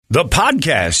The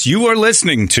podcast you are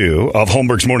listening to of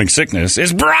Holmberg's Morning Sickness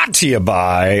is brought to you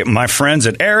by my friends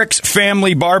at Eric's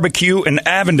Family Barbecue in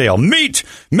Avondale. Meet,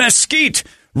 mesquite,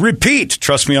 repeat.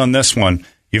 Trust me on this one.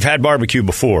 You've had barbecue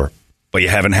before, but you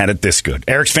haven't had it this good.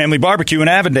 Eric's Family Barbecue in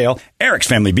Avondale,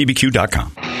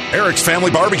 ericsfamilybbq.com. Eric's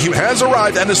Family Barbecue has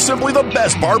arrived and is simply the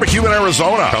best barbecue in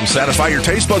Arizona. Come satisfy your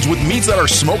taste buds with meats that are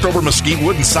smoked over mesquite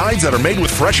wood and sides that are made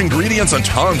with fresh ingredients and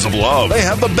tons of love. They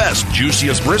have the best,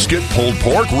 juiciest brisket, pulled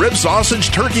pork, rib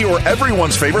sausage, turkey, or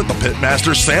everyone's favorite, the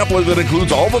Pitmaster Sampler that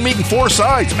includes all the meat and 4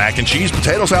 sides, mac and cheese,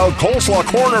 potato salad, coleslaw,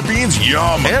 corn, or beans,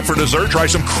 yum. And for dessert, try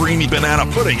some creamy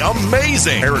banana pudding,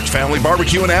 amazing. Eric's Family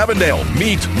Barbecue in Avondale.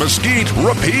 Meat, mesquite,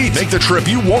 repeat. Make the trip,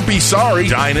 you won't be sorry.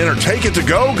 Dine in or take it to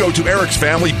go. Go to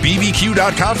ericsfamilybbq.com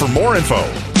for more info.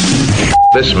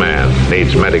 This man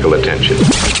needs medical attention.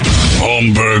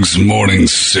 Holmberg's Morning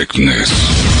Sickness.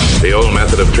 The old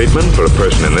method of treatment for a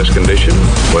person in this condition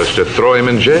was to throw him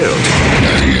in jail.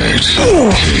 98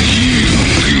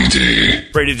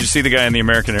 KUPD. Brady, did you see the guy in the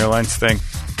American Airlines thing?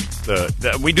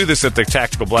 We do this at the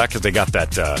Tactical Black because they got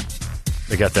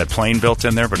that plane built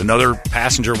in there, but another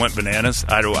passenger went bananas.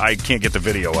 I can't get the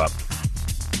video up.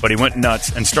 But he went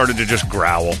nuts and started to just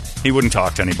growl. He wouldn't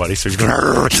talk to anybody, so he's going,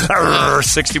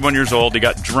 61 years old, he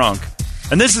got drunk.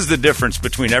 And this is the difference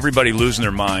between everybody losing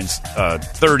their minds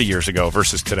 30 years ago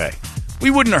versus today. We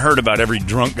wouldn't have heard about every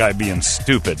drunk guy being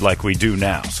stupid like we do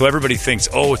now. So everybody thinks,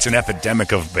 oh, it's an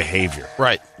epidemic of behavior.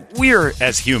 Right. We're,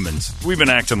 as humans, we've been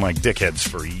acting like dickheads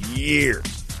for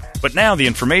years. But now the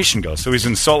information goes. So he's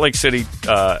in Salt Lake City,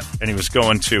 and he was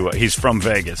going to, he's from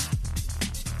Vegas.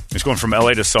 He's going from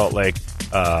L.A. to Salt Lake.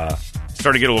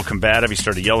 Started to get a little combative. He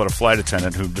started to yell at a flight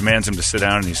attendant who demands him to sit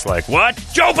down, and he's like, what?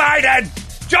 Joe Biden!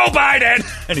 Joe Biden!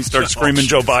 And he starts screaming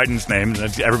Joe Biden's name,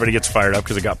 and everybody gets fired up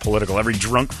because it got political. Every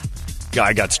drunk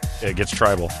guy gets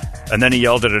tribal. And then he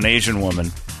yelled at an Asian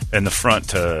woman in the front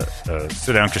to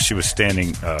sit down because she was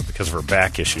standing because of her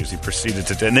back issues. He proceeded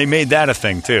to... And they made that a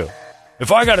thing, too.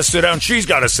 If I got to sit down, she's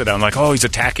got to sit down. Like, oh, he's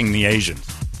attacking the Asians.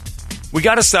 We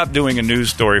got to stop doing a news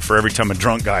story for every time a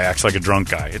drunk guy acts like a drunk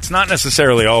guy. It's not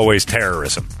necessarily always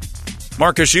terrorism.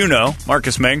 Marcus, you know,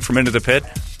 Marcus Meng from Into the Pit.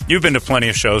 You've been to plenty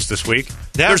of shows this week.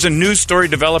 Yeah. There's a news story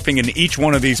developing in each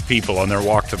one of these people on their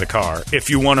walk to the car, if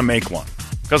you want to make one.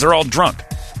 Because they're all drunk.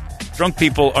 Drunk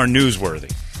people are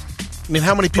newsworthy. I mean,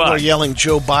 how many people are yelling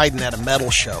Joe Biden at a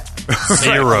metal show?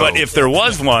 Zero. But if there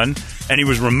was one and he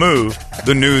was removed,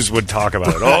 the news would talk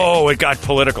about it. Oh, it got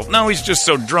political. No, he's just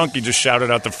so drunk he just shouted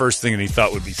out the first thing that he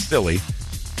thought would be silly.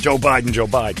 Joe Biden, Joe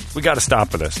Biden. We got to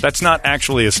stop with this. That's not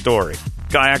actually a story.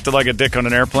 Guy acted like a dick on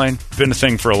an airplane. Been a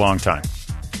thing for a long time.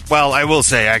 Well, I will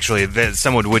say, actually, that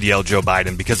someone would yell Joe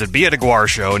Biden because it'd be at a Guar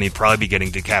show and he'd probably be getting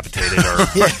decapitated or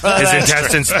his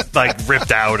intestines,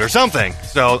 ripped out or something.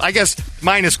 So I guess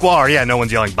minus Guar, yeah, no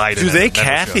one's yelling Biden. Do they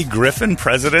Kathy Griffin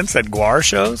presidents at Guar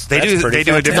shows? They do a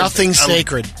different... Nothing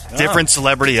sacred. Different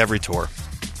celebrity every tour.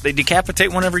 They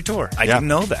decapitate one every tour. I didn't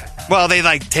know that. Well,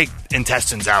 they take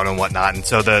intestines out and whatnot, and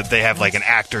so they have an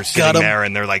actor sitting there,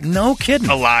 and they're no kidding,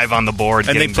 alive on the board,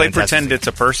 and they play pretend it's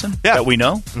a person that we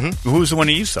know. Mm-hmm. Who's the one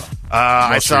you saw?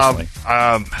 I saw.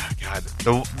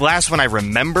 The last one I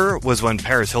remember was when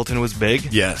Paris Hilton was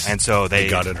big. Yes, and so they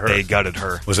gutted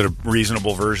her. Was it a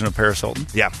reasonable version of Paris Hilton?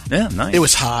 Yeah, nice. It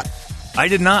was hot. I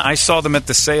did not. I saw them at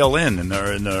the Sail Inn in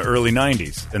the early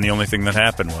 '90s, and the only thing that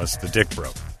happened was the dick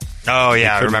broke. Oh,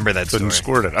 yeah, I remember that story. Couldn't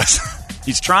squirt at us.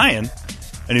 He's trying,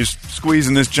 and he's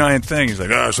squeezing this giant thing. He's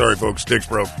like, sorry, folks, dick's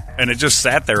broke. And it just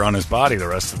sat there on his body the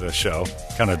rest of the show,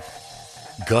 kind of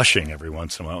gushing every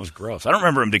once in a while. It was gross. I don't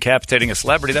remember him decapitating a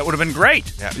celebrity. That would have been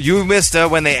great. Yeah. You missed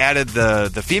when they added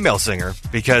the female singer,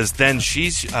 because then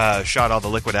she's shot all the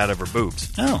liquid out of her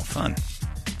boobs. Oh, fun.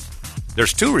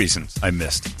 There's 2 reasons I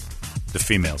missed the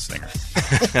female singer.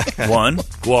 1,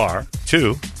 Guar.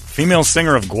 2, female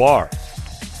singer of Guar.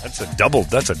 That's a double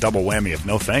whammy of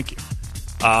no thank you.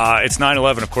 It's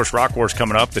 9/11. Of course, Rock War's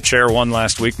coming up. The Chair won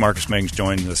last week. Marcus Meng's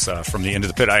joined us from the Into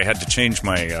the Pit. I had to change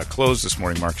my clothes this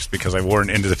morning, Marcus, because I wore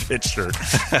an Into the Pit shirt,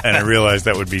 and I realized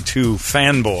that would be too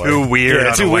fanboy. Too weird.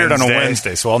 Yeah, too weird on a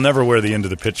Wednesday. So I'll never wear the Into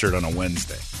the Pit shirt on a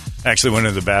Wednesday. Actually went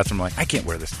into the bathroom like, I can't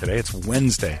wear this today. It's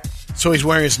Wednesday. So he's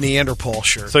wearing his Neanderthal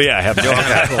shirt. So yeah, I have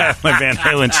my Van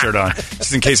Halen shirt on,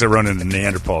 just in case I run into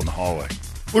Neanderthal in the hallway.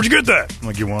 Where'd you get that? I'm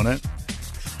like, you want it?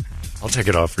 I'll take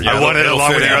it off for you. I won it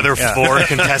along with the other 4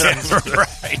 contestants.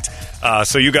 Right.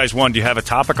 So you guys won. Do you have a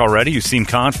topic already? You seem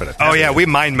confident. Oh, yeah. We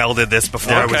mind melded this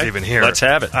before I was even here. Let's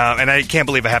have it. And I can't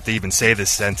believe I have to even say this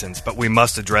sentence, but we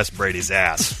must address Brady's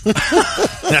ass.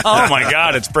 Oh, my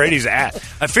God. It's Brady's ass.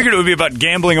 I figured it would be about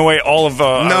gambling away all of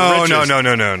our riches.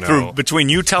 No. Between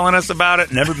you telling us about it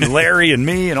and Larry and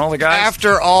me and all the guys.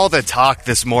 After all the talk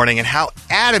this morning and how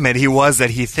adamant he was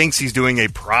that he thinks he's doing a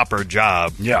proper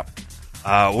job. Yeah.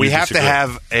 We have to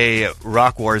have a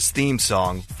Rock Wars theme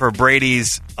song for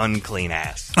Brady's unclean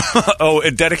ass.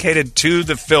 Dedicated to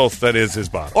the filth that is his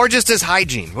body. Or just his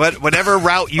hygiene. Whatever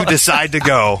route you decide to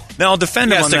go. No, I'll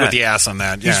defend him on stick that. with the ass on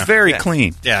that. He's very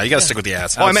clean. Yeah, you got to stick with the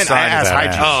ass. Oh, I meant Outside of ass that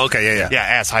hygiene. ass. Oh, okay, yeah. Yeah,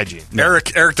 ass hygiene.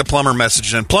 Eric the plumber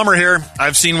messaged in. Plumber here.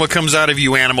 I've seen what comes out of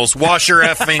you animals. Wash your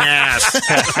effing ass.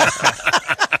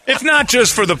 It's not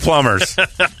just for the plumbers.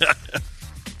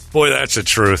 Boy, that's the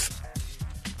truth.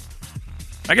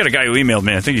 I got a guy who emailed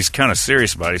me. I think he's kind of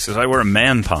serious about it. He says, I wear a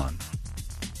man pond.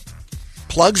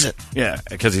 Plugs it. Yeah,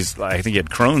 because I think he had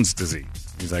Crohn's disease.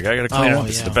 He's like, I got to clean it up.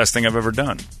 This is the best thing I've ever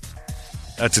done.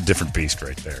 That's a different beast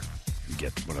right there. You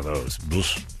get one of those.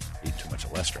 Eat too much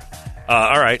Olestra.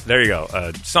 All right, there you go.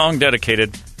 A song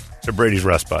dedicated to Brady's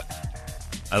rust butt.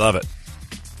 I love it.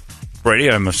 Brady,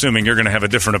 I'm assuming you're going to have a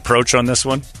different approach on this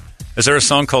one. Is there a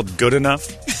song called Good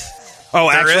Enough? Oh,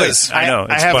 actually, is. I know.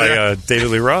 It's by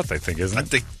David Lee Roth, I think, isn't it? I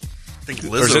think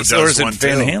Lizzo does one,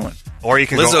 Van too. Halen? Or you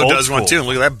can Lizzo go old does one, school. too.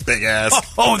 Look at that big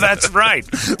ass. Oh, that's right.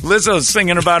 Lizzo's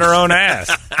singing about her own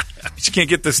ass. She can't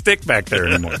get the stick back there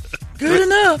anymore. Good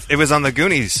enough. It was on the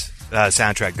Goonies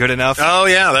soundtrack. Good enough. Oh,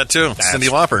 yeah, that, too. Cyndi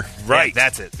Lauper. Right. Yeah,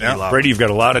 that's it. Yeah. Cyndi Lauper. Brady, you've got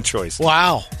a lot of choice.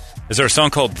 Wow. Is there a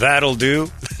song called That'll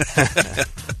Do?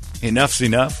 Enough's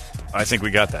enough. I think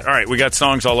we got that. All right, we got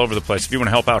songs all over the place. If you want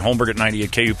to help out, Holmberg at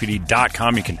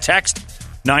 98kupd.com. You can text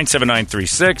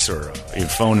 97936 or you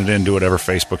phone it in, do whatever.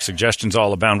 Facebook suggestions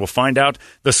all abound. We'll find out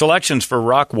the selections for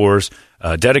Rock Wars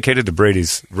dedicated to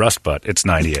Brady's rust butt. It's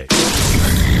 98.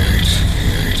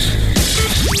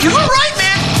 You were right,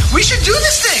 man. We should do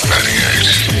this thing.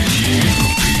 98.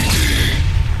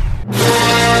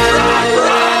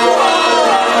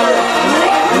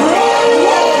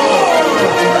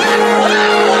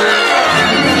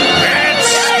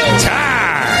 It's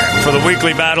time for the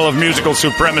weekly battle of musical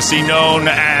supremacy known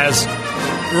as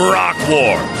Rock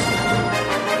Wars.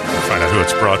 Find out who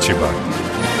it's brought to you by.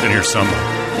 It's in here somewhere.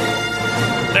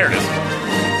 There it is.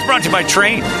 It's brought to you by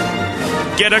Train.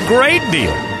 Get a great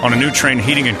deal on a new Train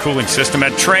heating and cooling system.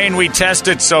 At Train, we test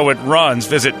it so it runs.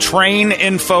 Visit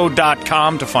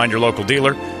traininfo.com to find your local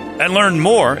dealer and learn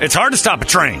more. It's hard to stop a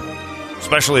train,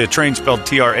 especially a train spelled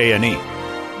T-R-A-N-E.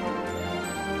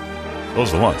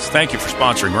 Those are the ones. Thank you for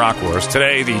sponsoring Rock Wars.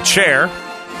 Today, the chair,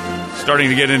 starting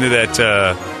to get into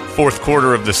that fourth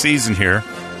quarter of the season here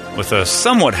with a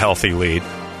somewhat healthy lead,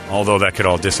 although that could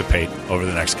all dissipate over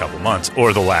the next couple months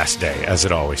or the last day, as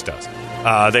it always does.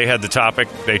 They had the topic.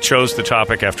 They chose the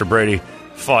topic after Brady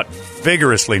fought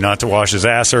vigorously not to wash his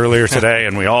ass earlier today,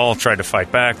 and we all tried to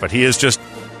fight back, but he is just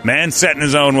man set in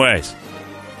his own ways.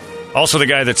 Also, the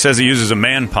guy that says he uses a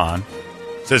man pond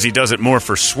says he does it more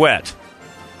for sweat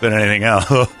than anything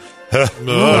else.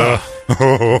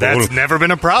 That's never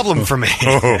been a problem for me.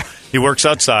 He works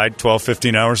outside 12,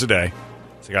 15 hours a day.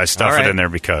 So the guy stuff it in there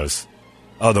because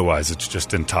otherwise it's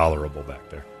just intolerable back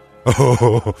there.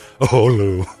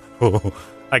 Lou.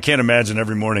 I can't imagine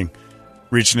every morning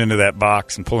reaching into that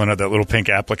box and pulling out that little pink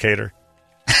applicator.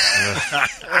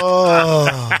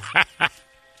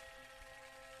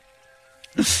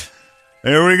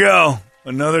 There we go.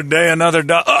 Another day, another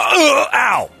dog.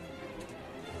 Ow!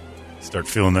 Start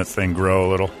feeling that thing grow a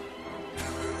little.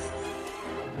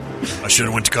 I should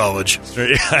have went to college.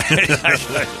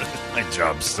 My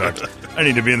job sucks. I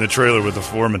need to be in the trailer with the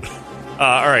foreman.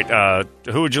 All right,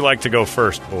 who would you like to go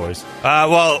first, boys?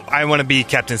 Well, I want to be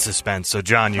kept in suspense, so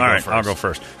John, you go first. I'll go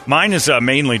first. Mine is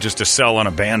mainly just a sell on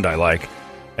a band I like,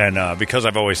 and because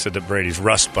I've always said that Brady's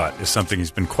rust butt is something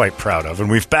he's been quite proud of,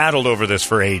 and we've battled over this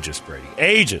for ages, Brady.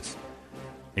 Ages.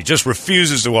 He just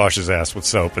refuses to wash his ass with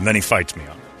soap, and then he fights me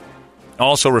on it.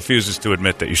 Also refuses to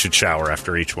admit that you should shower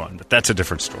after each one, but that's a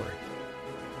different story.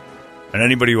 And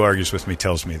anybody who argues with me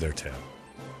tells me their tale.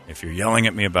 If you're yelling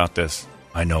at me about this,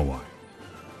 I know why.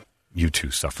 You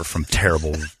two suffer from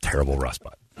terrible, terrible rust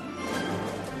butt.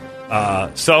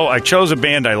 So I chose a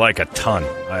band I like a ton.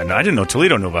 And I didn't know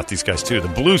Toledo knew about these guys, too. The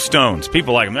Blue Stones.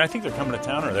 People like them. I think they're coming to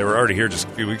town, or they were already here just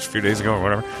a few days ago, or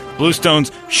whatever. Blue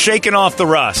Stones, shaking off the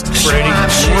rust. Brady,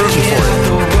 I'm rooting for it.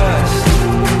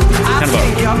 Kind of a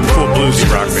cool bluesy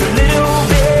rock band.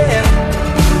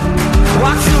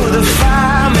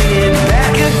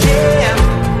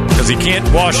 Because he can't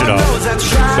can't wash it off.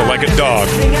 So like a dog,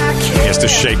 he has to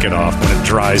shake it off when it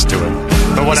dries to him.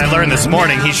 But what I learned this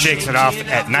morning, he shakes it off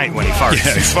at night when he farts.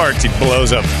 Yeah, he farts, he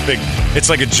blows up big. It's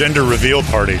like a gender reveal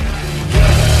party.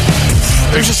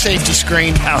 There's a safety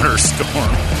screen. Outer storm.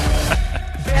 Love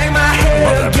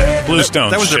that band.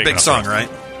 Bluestone. That was their Shaking big Up song, Rust.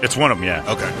 right? It's one of them, yeah.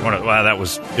 Okay. Well, that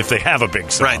was if they have a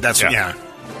big song. Right, that's yeah.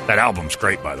 That album's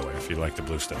great, by the way, if you like the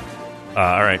Bluestone.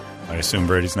 All right, I assume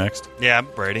Brady's next. Yeah,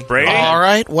 Brady. All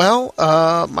right. Well,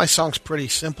 my song's pretty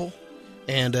simple,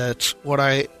 and it's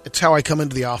how I come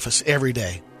into the office every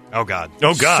day. Oh, God.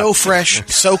 Oh, God. So fresh,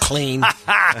 so clean.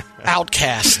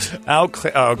 Outcast.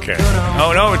 Okay.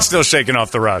 Oh, no, it's still shaking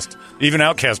off the rust. Even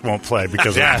Outcast won't play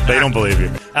because they don't believe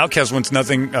you. Outcast wants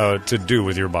nothing to do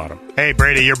with your bottom. Hey,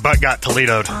 Brady, your butt got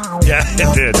Toledo'd. Yeah,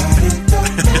 it did.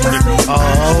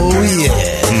 Oh,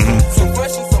 yeah.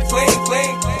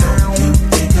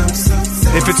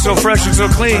 If it's so fresh and so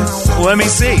clean, let me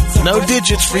see. No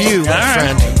digits for you, my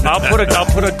friend. I'll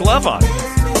put a glove on.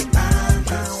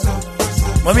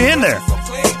 Let me in there.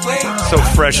 So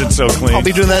fresh and so clean. I'll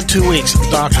be doing that in 2 weeks at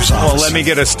the doctor's office. Well, let me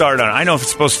get a start on it. I know if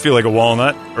it's supposed to feel like a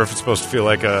walnut or if it's supposed to feel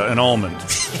like an almond.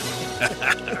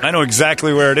 I know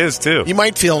exactly where it is, too. You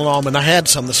might feel an almond. I had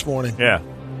some this morning. Yeah.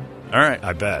 All right.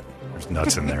 I bet. There's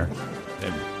nuts in there.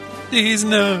 These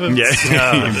nuts.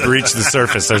 Yeah. You breach the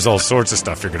surface. There's all sorts of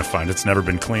stuff you're going to find. It's never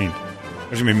been cleaned.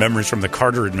 There's going to be memories from the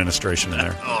Carter administration in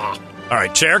there. All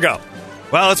right. Chair, go.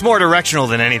 Well, it's more directional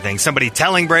than anything. Somebody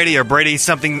telling Brady or Brady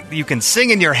something you can sing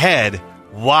in your head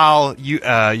while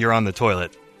you're on the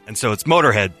toilet. And so it's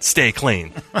Motorhead, Stay Clean.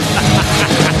 Is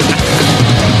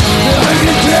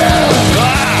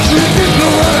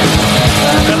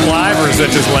that live or is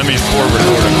that just Lemmy's recording?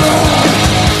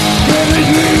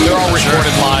 They're all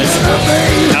recorded live.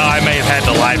 No, I may have had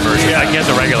the live version. Yeah. I can get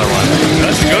the regular one.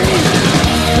 That's a good one.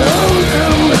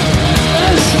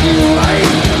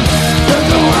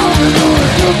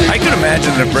 I could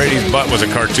imagine that if Brady's butt was a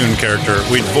cartoon character,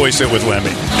 we'd voice it with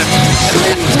Lemmy.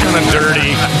 It's kind of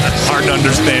dirty, hard to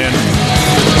understand,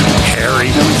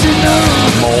 hairy,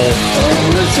 mole.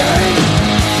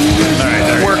 All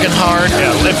right, Working hard.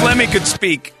 yeah, if Lemmy could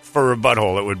speak for a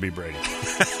butthole, it would be Brady.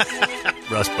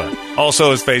 Rust butt.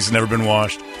 Also, his face has never been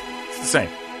washed. It's the same.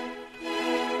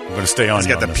 I'm going to stay on. He's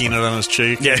you got on the this peanut on his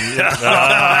cheek. one.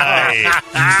 Yeah.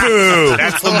 Boo.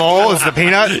 That's the mole, is the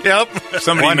peanut? Yep.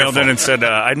 Somebody emailed in and said,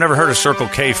 I'd never heard of Circle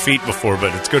K feet before,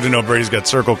 but it's good to know Brady's got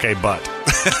Circle K butt.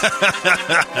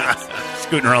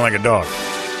 Scooting around like a dog.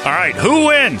 All right, who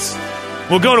wins?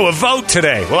 We'll go to a vote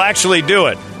today. We'll actually do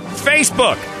it.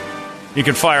 Facebook. You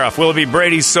can fire off. Will it be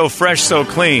Brady's So Fresh, So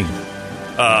Clean?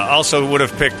 Also would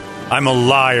have picked I'm a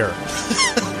Liar.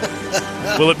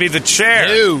 Will it be the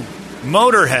chair? Ew.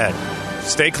 Motorhead.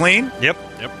 Stay Clean? Yep.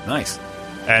 Nice.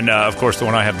 And, of course, the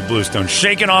one I have, the Bluestone.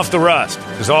 Shaking off the rust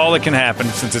is all that can happen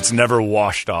since it's never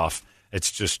washed off. It's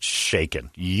just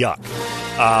shaken. Yuck.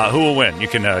 Who will win? You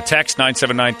can text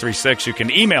 97936. You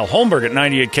can email Holmberg at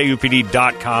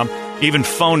 98kupd.com. Even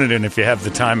phone it in if you have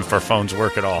the time, if our phones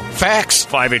work at all. Fax.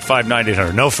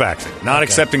 585-9800. No faxing. Not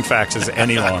accepting faxes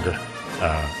any longer.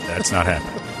 That's not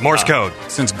happening. Morse code.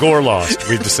 Since Gore lost,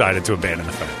 we've decided to abandon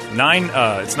the fax.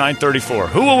 It's 9:34.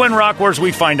 Who will win Rock Wars?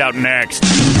 We find out next.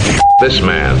 This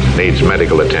man needs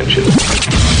medical attention.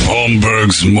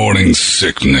 Holmberg's morning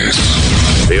sickness.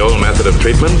 The old method of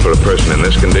treatment for a person in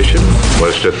this condition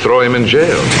was to throw him in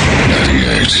jail.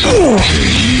 98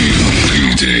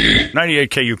 KUPD. 98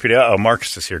 KUPD. Oh,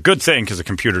 Marcus is here. Good thing, because the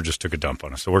computer just took a dump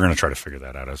on us. So we're going to try to figure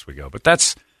that out as we go. But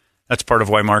that's part of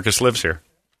why Marcus lives here.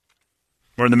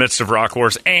 We're in the midst of Rock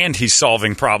Wars, and he's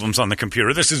solving problems on the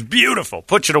computer. This is beautiful.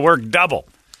 Put you to work double,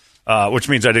 which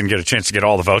means I didn't get a chance to get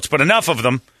all the votes, but enough of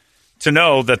them to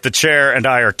know that the chair and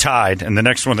I are tied, and the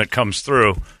next one that comes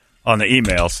through on the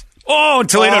emails. Oh,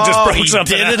 Toledo just broke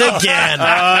something. He did it again.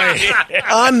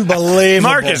 Unbelievable.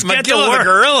 Marcus, get to work.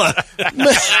 Gorilla.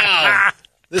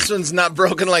 This one's not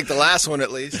broken like the last one, at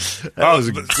least. That was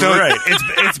So great.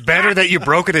 it's better that you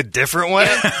broke it a different way?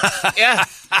 Yeah.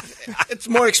 It's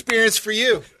more experience for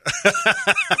you.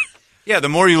 Yeah, the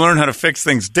more you learn how to fix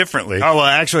things differently. Oh, well,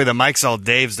 actually, the mic's all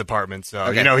Dave's department, so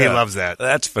Okay. you know he Yeah. loves that.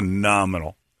 That's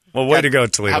phenomenal. Well, way to go,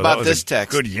 Toledo. How about That was this a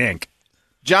text? Good yank.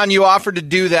 John, you offered to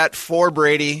do that for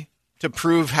Brady to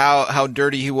prove how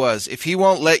dirty he was. If he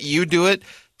won't let you do it,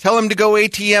 tell him to go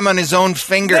ATM on his own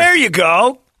finger. There you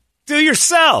go. Do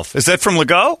yourself. Is that from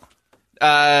Legault?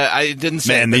 I didn't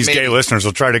say Man, it, but these maybe. gay listeners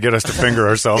will try to get us to finger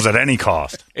ourselves at any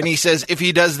cost. And he says, if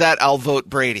he does that, I'll vote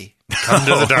Brady. Come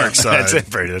to the dark side. That's it,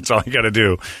 Brady. That's all you got to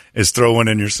do is throw one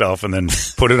in yourself and then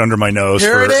put it under my nose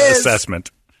Here for it is.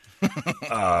 assessment.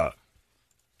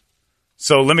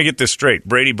 So let me get this straight.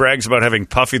 Brady brags about having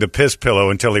Puffy the piss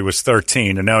pillow until he was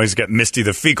 13, and now he's got Misty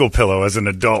the fecal pillow as an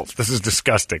adult. This is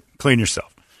disgusting. Clean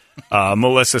yourself.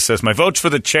 Melissa says, my vote's for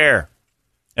the chair.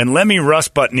 And Lemmy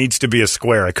Rustbutt needs to be a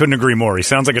square. I couldn't agree more. He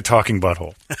sounds like a talking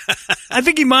butthole. I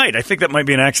think he might. I think that might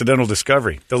be an accidental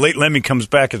discovery. The late Lemmy comes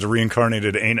back as a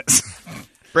reincarnated anus.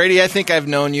 Brady, I think I've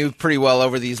known you pretty well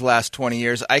over these last 20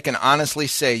 years. I can honestly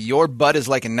say your butt is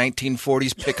like a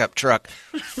 1940s pickup truck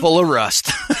full of rust.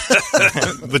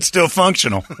 But still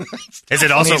functional. Is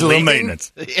it also needs a little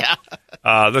maintenance? Yeah.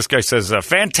 This guy says,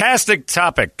 fantastic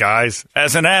topic, guys.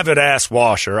 As an avid ass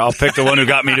washer, I'll pick the one who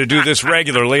got me to do this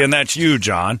regularly, and that's you,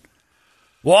 John.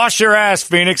 Wash your ass,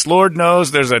 Phoenix. Lord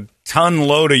knows there's a ton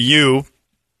load of you,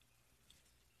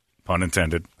 pun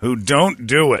intended, who don't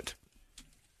do it.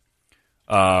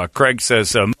 Craig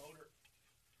says,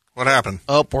 What happened?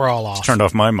 Oh, we're all off. turned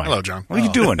off my mic. Hello, John. What are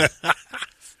you doing?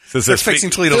 Says, They're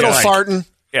fixing Toledo's Fiddle mic. farting.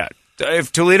 Yeah,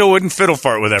 if Toledo wouldn't fiddle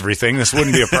fart with everything, this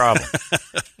wouldn't be a problem.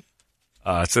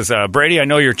 It says, Brady, I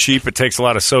know you're cheap. It takes a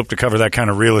lot of soap to cover that kind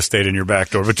of real estate in your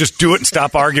back door, but just do it and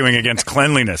stop arguing against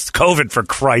cleanliness. COVID, for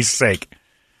Christ's sake.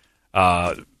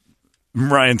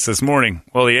 Ryan says, morning.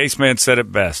 Well, the Ace Man said it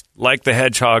best. Like the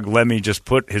hedgehog, Lemmy just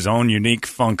put his own unique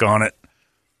funk on it.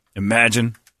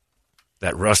 Imagine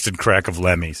that rusted crack of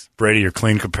Lemmy's. Brady, you're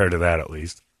clean compared to that, at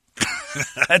least.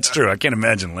 That's true. I can't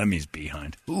imagine Lemmy's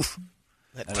behind. Oof.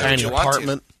 That tiny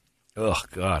apartment. Oh,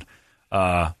 God.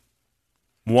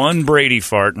 One Brady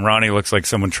fart, and Ronnie looks like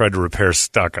someone tried to repair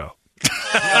stucco.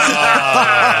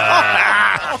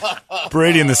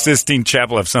 Brady and the Sistine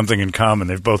Chapel have something in common.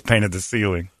 They've both painted the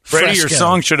ceiling. Brady, your Fresco.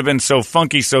 song should have been so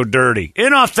funky, so dirty.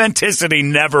 Inauthenticity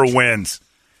never wins.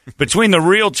 Between the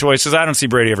real choices, I don't see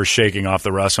Brady ever shaking off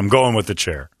the rust. I'm going with the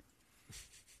chair.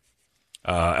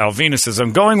 Alvina says,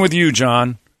 I'm going with you,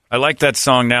 John. I like that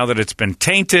song now that it's been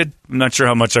tainted. I'm not sure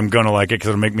how much I'm going to like it because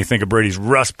it'll make me think of Brady's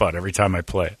rust butt every time I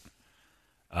play it.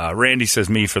 Randy says,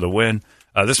 me for the win.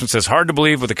 This one says, hard to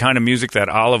believe with the kind of music that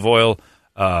olive oil,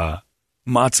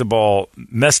 matzo ball,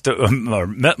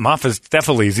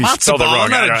 Mephistopheles. He spelled it wrong.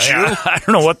 Not a Jew. I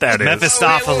don't know what that is.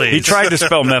 Mephistopheles. He tried to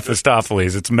spell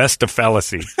Mephistopheles. It's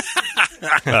Mestopheles.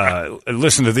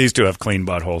 Listen to these two have clean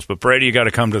buttholes. But Brady, you got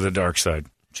to come to the dark side.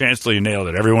 Chancellor, you nailed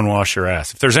it. Everyone wash your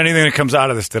ass. If there's anything that comes out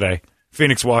of this today,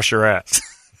 Phoenix, wash your ass.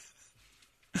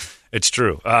 It's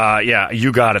true. Yeah,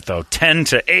 you got it, though.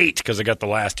 10-8, because I got the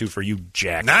last two for you,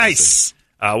 Jack. Nice.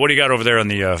 What do you got over there on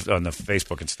the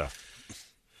Facebook and stuff?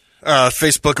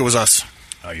 Facebook, it was us.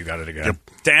 Oh, you got it again. Yep.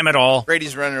 Damn it all.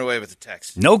 Brady's running away with the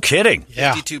text. No kidding.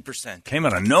 Yeah. 52%. Came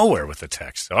out of nowhere with the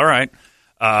text. All right.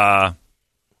 John,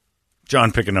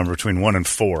 pick a number between 1 and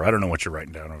 4. I don't know what you're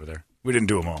writing down over there. We didn't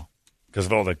do them all because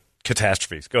of all the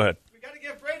catastrophes. Go ahead. We got to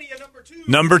give Brady a number 2.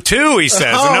 Number 2, he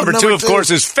says. Oh, and number 2, number of 2.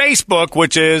 course, is Facebook,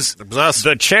 which is us.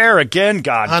 the chair again.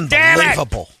 God damn it.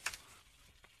 Unbelievable.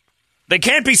 They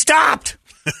can't be stopped.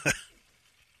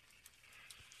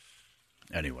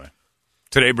 Anyway,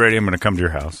 today, Brady, I'm going to come to your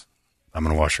house. I'm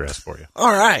going to wash your ass for you.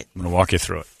 All right. I'm going to walk you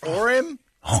through it. For him?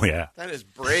 Oh, yeah. That is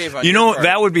brave on You your know, part.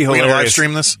 that would be We hilarious. gonna live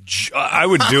stream this? I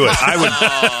would do it.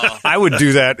 I would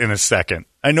do that in a second.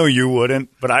 I know you wouldn't,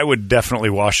 but I would definitely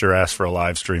wash your ass for a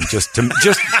live stream just TikTok?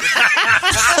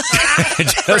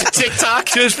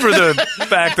 just for the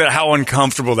fact that how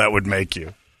uncomfortable that would make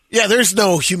you. Yeah, there's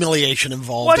no humiliation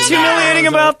involved. What's in that. humiliating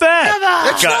about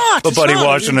that? It's not. A It's buddy not.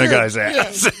 washing a You're guy's good.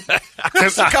 ass.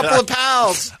 Just a couple of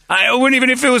pals. I wouldn't even,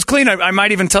 if it was clean, I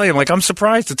might even tell you, like, I'm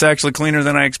surprised it's actually cleaner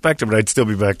than I expected, but I'd still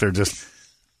be back there just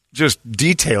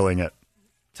detailing it.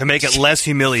 To make it less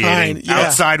humiliating, Fine, yeah.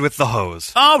 outside with the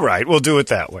hose. All right, we'll do it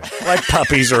that way. Like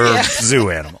puppies or zoo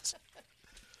animals.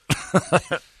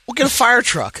 We'll get a fire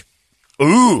truck.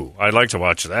 Ooh, I'd like to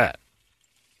watch that.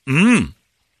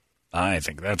 I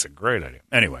think that's a great idea.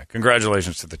 Anyway,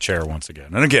 congratulations to the chair once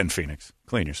again. And again, Phoenix,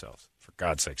 clean yourselves. For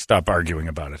God's sake, stop arguing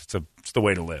about it. It's the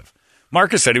way to live.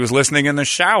 Marcus said he was listening in the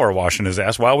shower washing his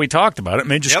ass while we talked about it. It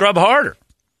made you scrub harder.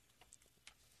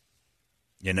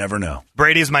 You never know.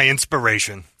 Brady's my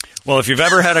inspiration. Well, if you've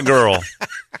ever had a girl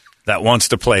that wants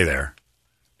to play there,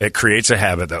 it creates a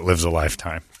habit that lives a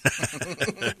lifetime.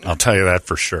 I'll tell you that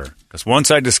for sure. Because once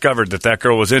I discovered that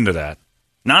girl was into that,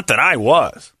 not that I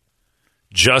was,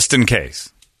 just in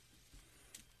case,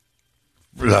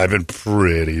 I've been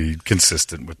pretty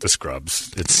consistent with the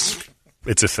scrubs.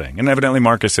 It's a thing. And evidently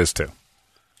Marcus is too.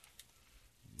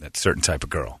 That certain type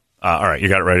of girl. All right, you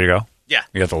got it ready to go? Yeah.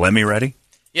 You got the Lemmy ready?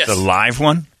 Yes. The live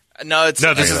one? No, this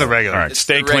is the regular. All right, It's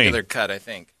stay the clean. regular cut, I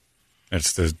think.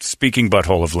 It's the speaking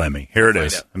butthole of Lemmy. Here it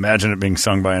is. out. Imagine it being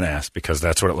sung by an ass, because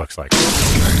that's what it looks like.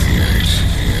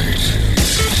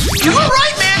 You were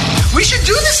right, man. We should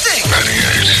do this thing.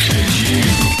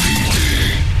 98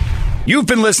 You've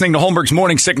been listening to Holmberg's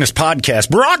Morning Sickness Podcast,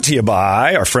 brought to you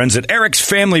by our friends at Eric's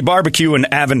Family Barbecue in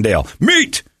Avondale.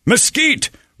 Meet, mesquite,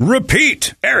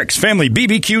 repeat.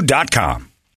 Eric'sFamilyBBQ.com.